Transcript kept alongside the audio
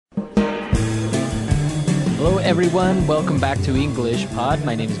Hello everyone, welcome back to English Pod.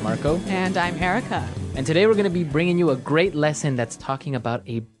 My name is Marco. And I'm Erica. And today we're going to be bringing you a great lesson that's talking about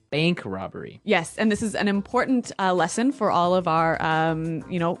a bank robbery. Yes, and this is an important lesson for all of our,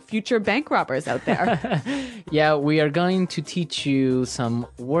 future bank robbers out there. Yeah, we are going to teach you some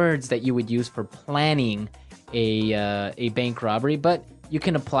words that you would use for planning a bank robbery, but you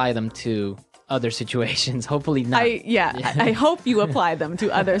can apply them to other situations. Hopefully not. I hope you apply them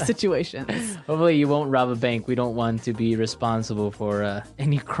to other situations. Hopefully you won't rob a bank. We don't want to be responsible for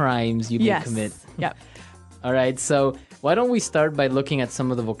any crimes you may commit. Yep. All right, so why don't we start by looking at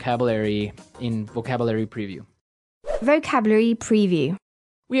some of the vocabulary in Vocabulary Preview. Vocabulary Preview.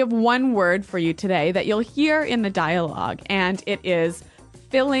 We have one word for you today that you'll hear in the dialogue, and it is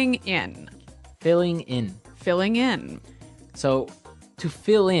filling in. Filling in. Filling in. So to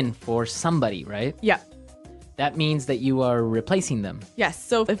fill in for somebody, right? Yeah. That means that you are replacing them. Yes.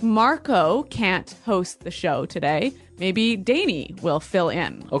 So if Marco can't host the show today, maybe Danny will fill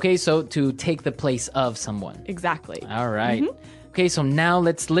in. Okay, so to take the place of someone. Exactly. All right. Okay, so now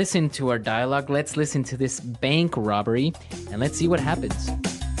let's listen to our dialogue. Let's listen to this bank robbery and let's see what happens.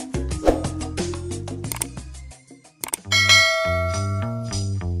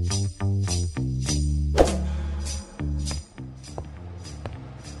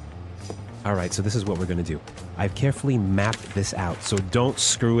 All right, so this is what we're going to do. I've carefully mapped this out, so don't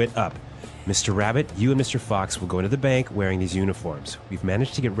screw it up. Mr. Rabbit, you and Mr. Fox will go into the bank wearing these uniforms. We've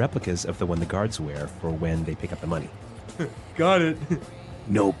managed to get replicas of the one the guards wear for when they pick up the money. Got it.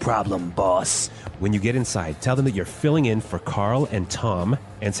 No problem, boss. When you get inside, tell them that you're filling in for Carl and Tom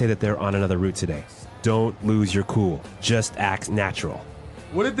and say that they're on another route today. Don't lose your cool. Just act natural.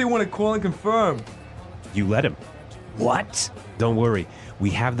 What if they want to call and confirm? You let him. What? Don't worry. We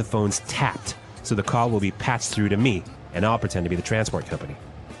have the phones tapped, so the call will be patched through to me, and I'll pretend to be the transport company.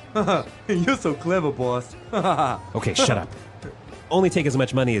 You're so clever, boss. Okay, shut up. Only take as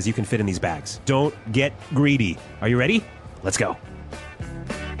much money as you can fit in these bags. Don't get greedy. Are you ready? Let's go.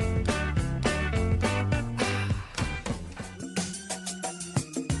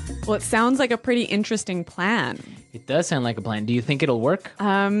 Well, it sounds like a pretty interesting plan. It does sound like a plan. Do you think it'll work?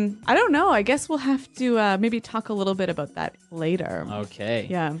 I don't know. I guess we'll have to maybe talk a little bit about that later. Okay.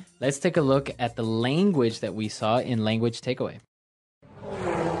 Yeah. Let's take a look at the language that we saw in Language Takeaway.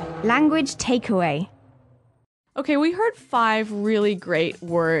 Language Takeaway. Okay, we heard 5 really great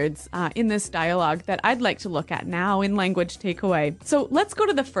words in this dialogue that I'd like to look at now in Language Takeaway. So let's go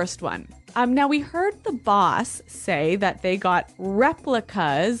to the first one. Now, we heard the boss say that they got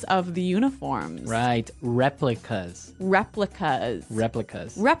replicas of the uniforms. Right, replicas. Replicas.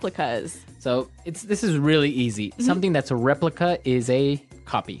 Replicas. Replicas. So this is really easy. Something that's a replica is a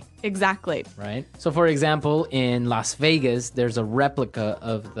copy, Exactly. right? So for example, in Las Vegas, there's a replica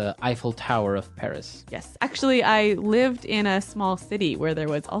of the Eiffel Tower of Paris. Yes. Actually, I lived in a small city where there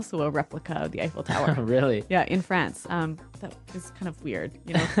was also a replica of the Eiffel Tower. Really? Yeah, in France. That is kind of weird,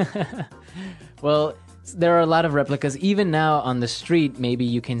 you know? Well, there are a lot of replicas. Even now on the street, maybe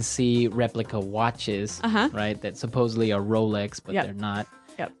you can see replica watches, right? That supposedly are Rolex, but Yep. they're not.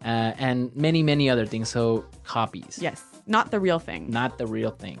 Yep. And many, many other things. So copies. Yes. Not the real thing. Not the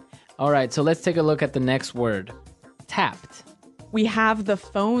real thing. All right, so let's take a look at the next word. Tapped. We have the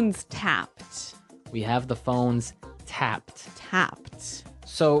phones tapped. We have the phones tapped. Tapped.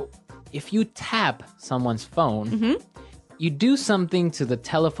 So if you tap someone's phone, you do something to the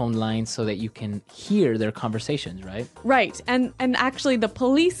telephone line so that you can hear their conversations, right? Right. And actually the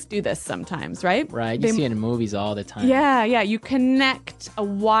police do this sometimes, right? Right. You see it in movies all the time. Yeah. You connect a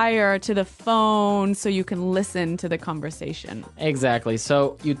wire to the phone so you can listen to the conversation. Exactly.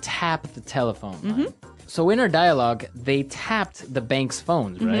 So you tap the telephone line. So in our dialogue, they tapped the bank's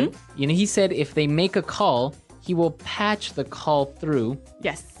phones, right? You know, he said if they make a call, he will patch the call through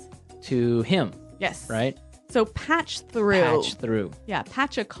Yes. to him, Yes. right? So patch through. Patch through. Yeah,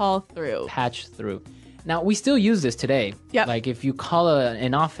 patch a call through. Patch through. Now, we still use this today. Yep. Like if you call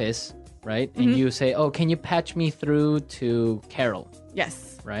an office, right? And you say, oh, can you patch me through to Carol,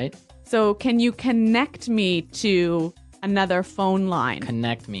 Yes. right? So can you connect me to another phone line?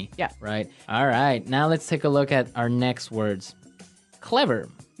 Connect me. Yeah. Right. All right. Now let's take a look at our next words. Clever.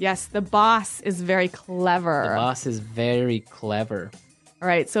 Yes, the boss is very clever. The boss is very clever. All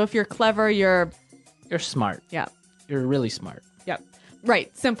right, so if you're clever, you're smart. yeah. You're really smart. Yep.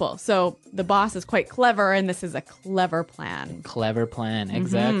 Right, simple. So the boss is quite clever, and this is a clever plan. Clever plan.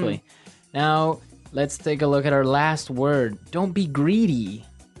 Exactly. Now, let's take a look at our last word. Don't be greedy.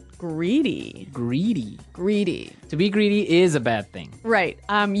 Greedy. Greedy. Greedy. To be greedy is a bad thing. Right.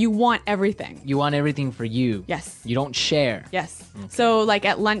 You want everything. You want everything for you. Yes. You don't share. Yes. So like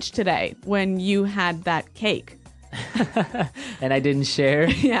at lunch today when you had that cake. And I didn't share.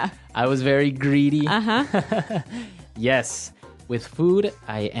 Yeah. I was very greedy. Uh-huh. Yes. With food,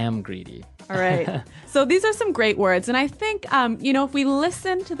 I am greedy. All right. So these are some great words. And I think, if we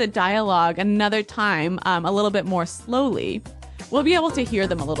listen to the dialogue another time a little bit more slowly, we'll be able to hear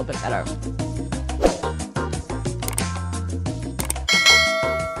them a little bit better.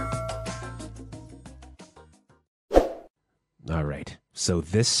 All right. So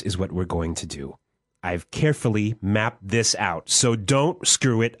this is what we're going to do. I've carefully mapped this out, so don't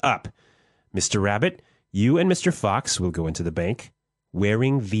screw it up. Mr. Rabbit, you and Mr. Fox will go into the bank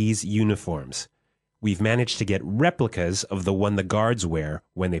wearing these uniforms. We've managed to get replicas of the one the guards wear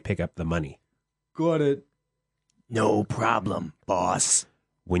when they pick up the money. Got it. No problem, boss.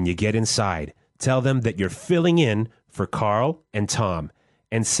 When you get inside, tell them that you're filling in for Carl and Tom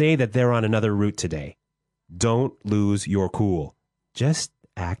and say that they're on another route today. Don't lose your cool. Just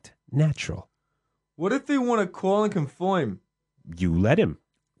act natural. What if they want to call and confirm? You let him.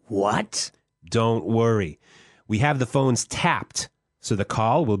 What? Don't worry. We have the phones tapped, so the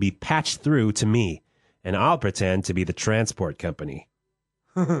call will be patched through to me, and I'll pretend to be the transport company.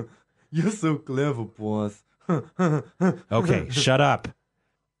 You're so clever, boss. Okay, shut up.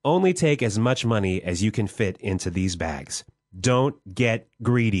 Only take as much money as you can fit into these bags. Don't get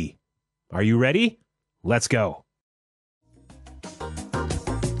greedy. Are you ready? Let's go.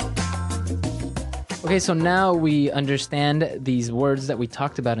 Okay, so now we understand these words that we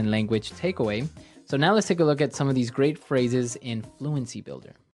talked about in language takeaway. So now let's take a look at some of these great phrases in Fluency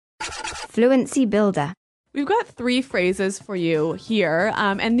Builder. Fluency Builder. We've got 3 phrases for you here,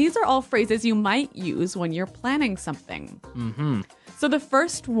 and these are all phrases you might use when you're planning something. Mm-hmm. So the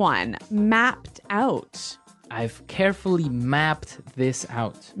first one, mapped out. I've carefully mapped this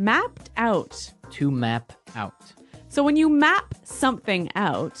out. Mapped out. To map out. So when you map something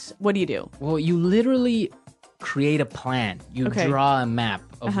out, what do? Well, you literally create a plan. You Okay. draw a map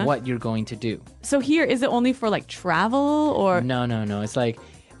of what you're going to do. So here, is it only for like travel or? No. It's like,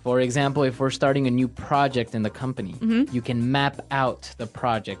 for example, if we're starting a new project in the company, you can map out the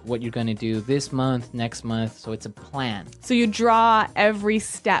project, what you're going to do this month, next month. So it's a plan. So you draw every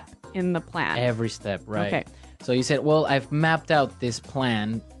step in the plan. Every step, right? Okay. So you said, well, I've mapped out this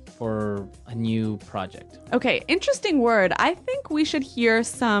plan for a new project. Okay, interesting word. I think we should hear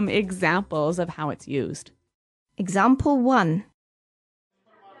some examples of how it's used. Example 1.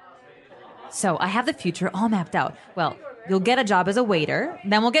 So I have the future all mapped out. Well, you'll get a job as a waiter,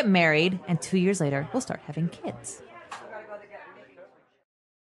 then we'll get married, and 2 years later, we'll start having kids.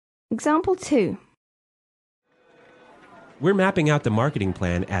 Example 2. We're mapping out the marketing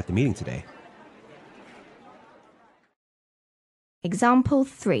plan at the meeting today. Example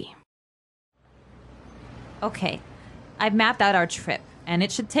 3. Okay, I've mapped out our trip, and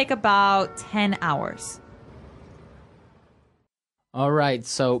it should take about 10 hours. All right,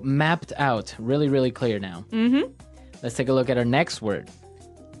 so mapped out. Really, really clear now. Mm-hmm. Let's take a look at our next word.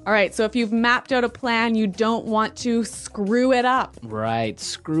 All right, so if you've mapped out a plan, you don't want to screw it up. Right,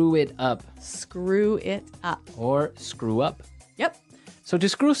 screw it up Screw it up. or screw up. Yep. So to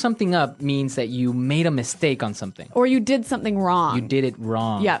screw something up means that you made a mistake on something. Or you did something wrong. You did it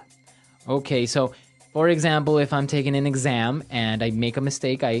wrong. Yep. Okay, so for example, if I'm taking an exam and I make a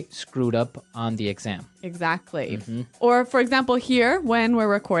mistake, I screwed up on the exam. Exactly. Or for example, here, when we're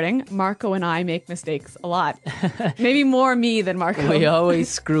recording, Marco and I make mistakes a lot. Maybe more me than Marco. We always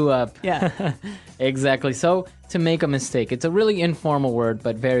screw up. Yeah. Exactly. So to make a mistake, it's a really informal word,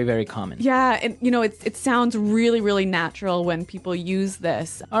 but very, very common. Yeah, and it sounds really, really natural when people use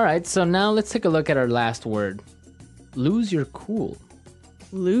this. All right, so now let's take a look at our last word. Lose your cool.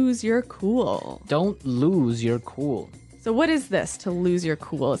 Lose your cool. Don't lose your cool. So what is this, to lose your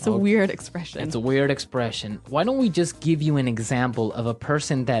cool? It's a weird expression. It's a weird expression. Why don't we just give you an example of a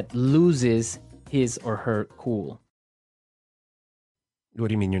person that loses his or her cool? What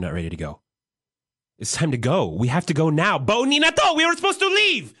do you mean you're not ready to go? It's time to go. We have to go now. Boni na to! We were supposed to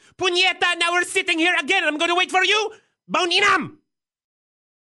leave! Punyeta, now we're sitting here again. I'm going to wait for you. Boninam!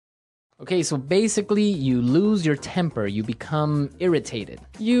 Okay, so basically you lose your temper. You become irritated.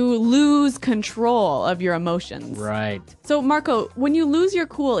 You lose control of your emotions. Right. So Marco, when you lose your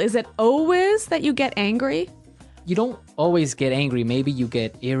cool, is it always that you get angry? You don't always get angry. Maybe you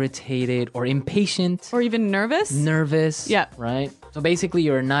get irritated or impatient. Or even nervous? Nervous. Yeah. Right? So basically,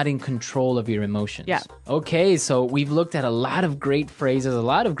 you're not in control of your emotions. Yeah. Okay, so we've looked at a lot of great phrases, a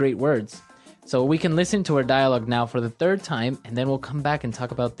lot of great words. So we can listen to our dialogue now for the third time, and then we'll come back and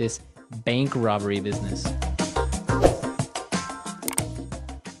talk about this bank robbery business.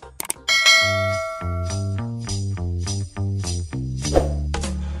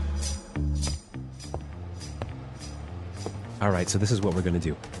 All right, so this is what we're going to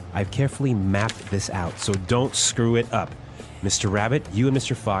do. I've carefully mapped this out, so don't screw it up. Mr. Rabbit, you and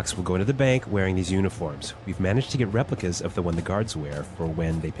Mr. Fox will go into the bank wearing these uniforms. We've managed to get replicas of the one the guards wear for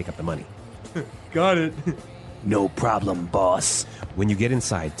when they pick up the money. Got it. No problem, boss. When you get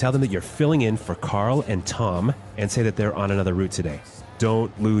inside, tell them that you're filling in for Carl and Tom and say that they're on another route today.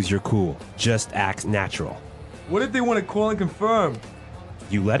 Don't lose your cool. Just act natural. What if they want to call and confirm?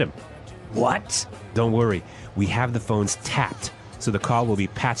 You let him. What? Don't worry. We have the phones tapped, so the call will be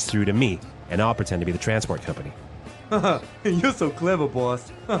patched through to me, and I'll pretend to be the transport company. You're so clever, boss.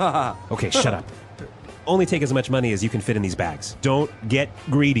 Okay, shut up. Only take as much money as you can fit in these bags. Don't get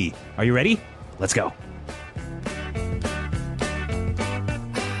greedy. Are you ready? Let's go.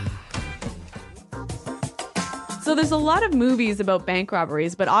 So there's a lot of movies about bank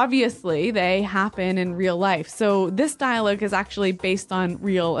robberies, but obviously they happen in real life. So this dialogue is actually based on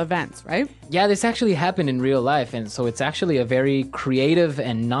real events, right? Yeah, this actually happened in real life, and so it's actually a very creative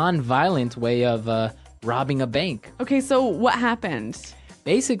and non-violent way of robbing a bank. Okay, so what happened?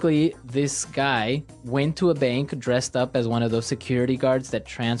 Basically, this guy went to a bank dressed up as one of those security guards that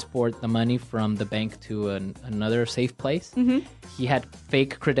transport the money from the bank to another safe place. Mm-hmm. He had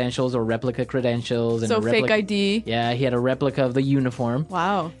fake credentials or replica credentials. And So fake ID. Yeah, he had a replica of the uniform.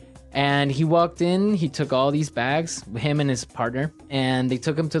 Wow. And he walked in, he took all these bags, him and his partner, and they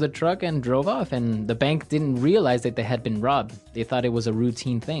took him to the truck and drove off. And the bank didn't realize that they had been robbed. They thought it was a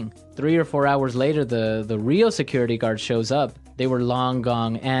routine thing. 3 or 4 hours later, the real security guard shows up. They were long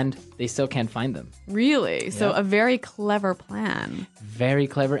gone, and they still can't find them. Really? So Yep. a very clever plan. Very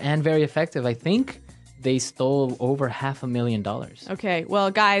clever and very effective. I think they stole over $500,000. Okay, well,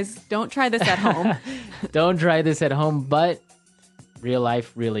 guys, don't try this at home. Don't try this at home, but real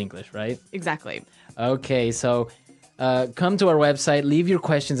life, real English, right? Exactly. Okay, so come to our website, leave your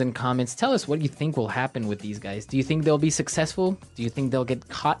questions and comments. Tell us what you think will happen with these guys. Do you think they'll be successful? Do you think they'll get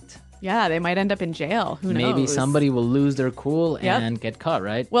caught? Yeah, they might end up in jail. Who knows? Maybe somebody will lose their cool Yep. and get caught,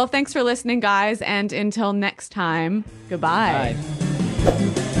 right? Well, thanks for listening, guys. And until next time, goodbye.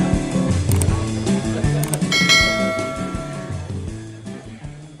 Bye.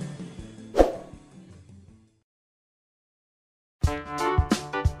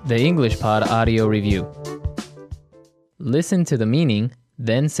 The English Pod Audio Review. Listen to the meaning,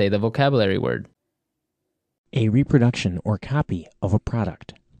 then say the vocabulary word. A reproduction or copy of a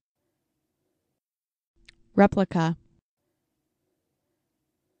product. Replica.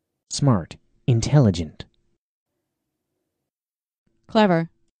 Smart, intelligent. Clever.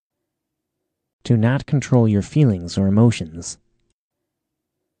 To not control your feelings or emotions.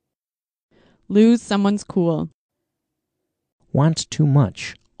 Lose someone's cool. Want too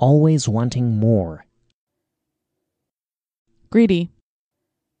much, always wanting more. Greedy.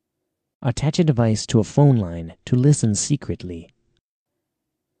 Attach a device to a phone line to listen secretly.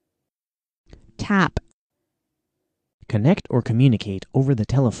 Tap. Connect or communicate over the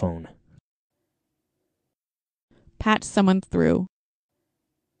telephone. Patch someone through.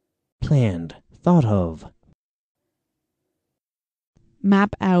 Planned, thought of.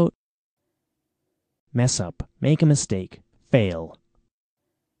 Map out. Mess up, make a mistake, fail.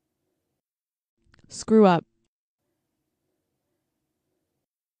 Screw up.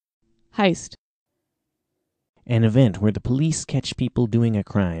 Heist. An event where the police catch people doing a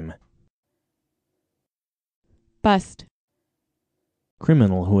crime. Bust.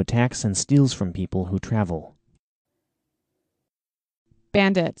 Criminal who attacks and steals from people who travel.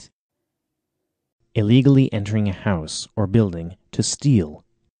 Bandit. Illegally entering a house or building to steal.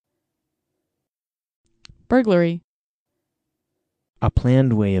 Burglary. A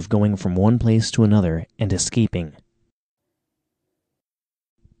planned way of going from one place to another and escaping.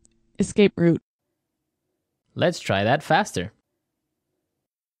 Escape route. Let's try that faster.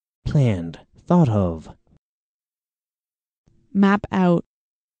 Planned, thought of. Map out.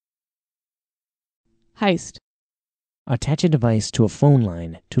 Heist. Attach a device to a phone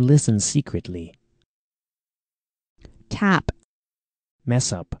line to listen secretly. Tap.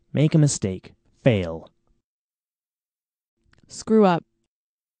 Mess up, make a mistake, fail. Screw up.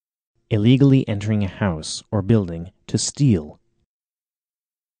 Illegally entering a house or building to steal.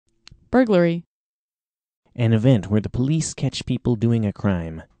 Burglary. An event where the police catch people doing a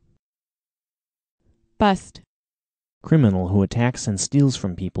crime. Bust. Criminal who attacks and steals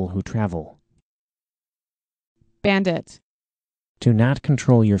from people who travel. Bandit. To not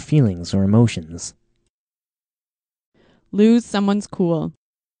control your feelings or emotions. Lose someone's cool.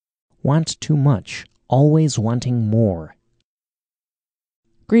 Want too much, always wanting more.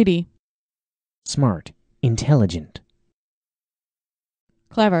 Greedy. Smart, intelligent.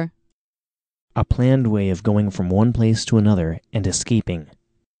 Clever. A planned way of going from one place to another and escaping.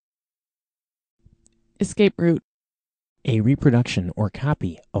 Escape route. A reproduction or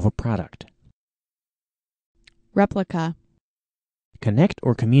copy of a product. Replica. Connect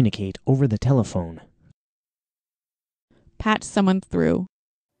or communicate over the telephone. Patch someone through.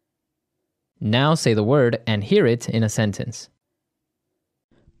 Now say the word and hear it in a sentence.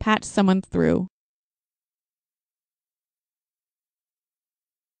 Patch someone through.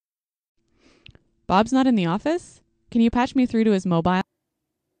 Bob's not in the office? Can you patch me through to his mobile?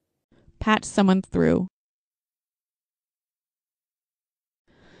 Patch someone through.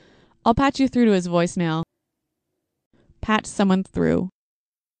 I'll patch you through to his voicemail. Patch someone through.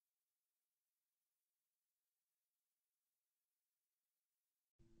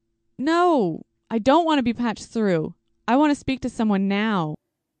 No, I don't want to be patched through. I want to speak to someone now.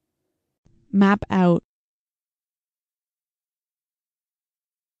 Map out.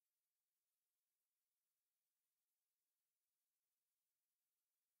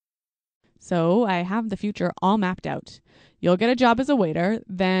 So I have the future all mapped out. You'll get a job as a waiter,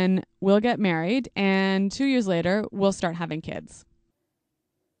 then we'll get married, and 2 years later, we'll start having kids.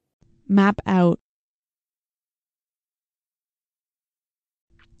 Map out.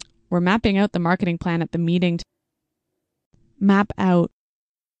 We're mapping out the marketing plan at the meeting. Map out.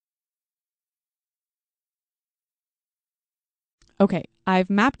 Okay, I've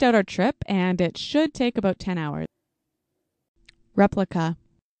mapped out our trip, and it should take about 10 hours. Replica.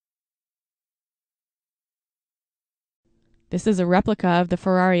 This is a replica of the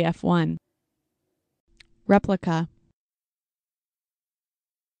Ferrari F1. Replica.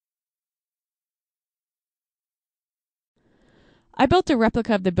 I built a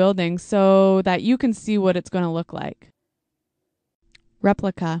replica of the building so that you can see what it's going to look like.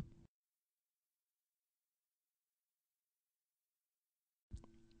 Replica.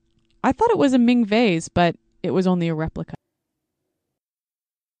 I thought it was a Ming vase, but it was only a replica.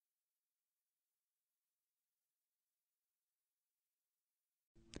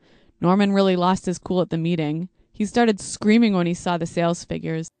 Norman really lost his cool at the meeting. He started screaming when he saw the sales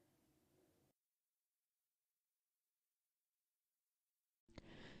figures.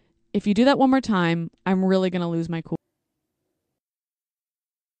 If you do that one more time, I'm really going to lose my cool.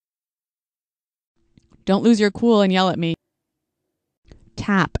 Don't lose your cool and yell at me.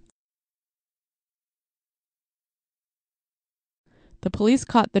 Tap. The police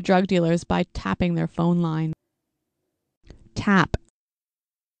caught the drug dealers by tapping their phone line. Tap.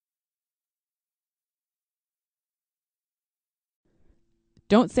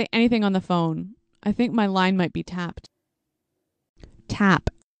 Don't say anything on the phone. I think my line might be tapped. Tap.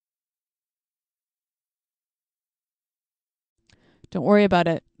 Don't worry about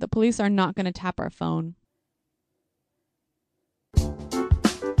it. The police are not going to tap our phone.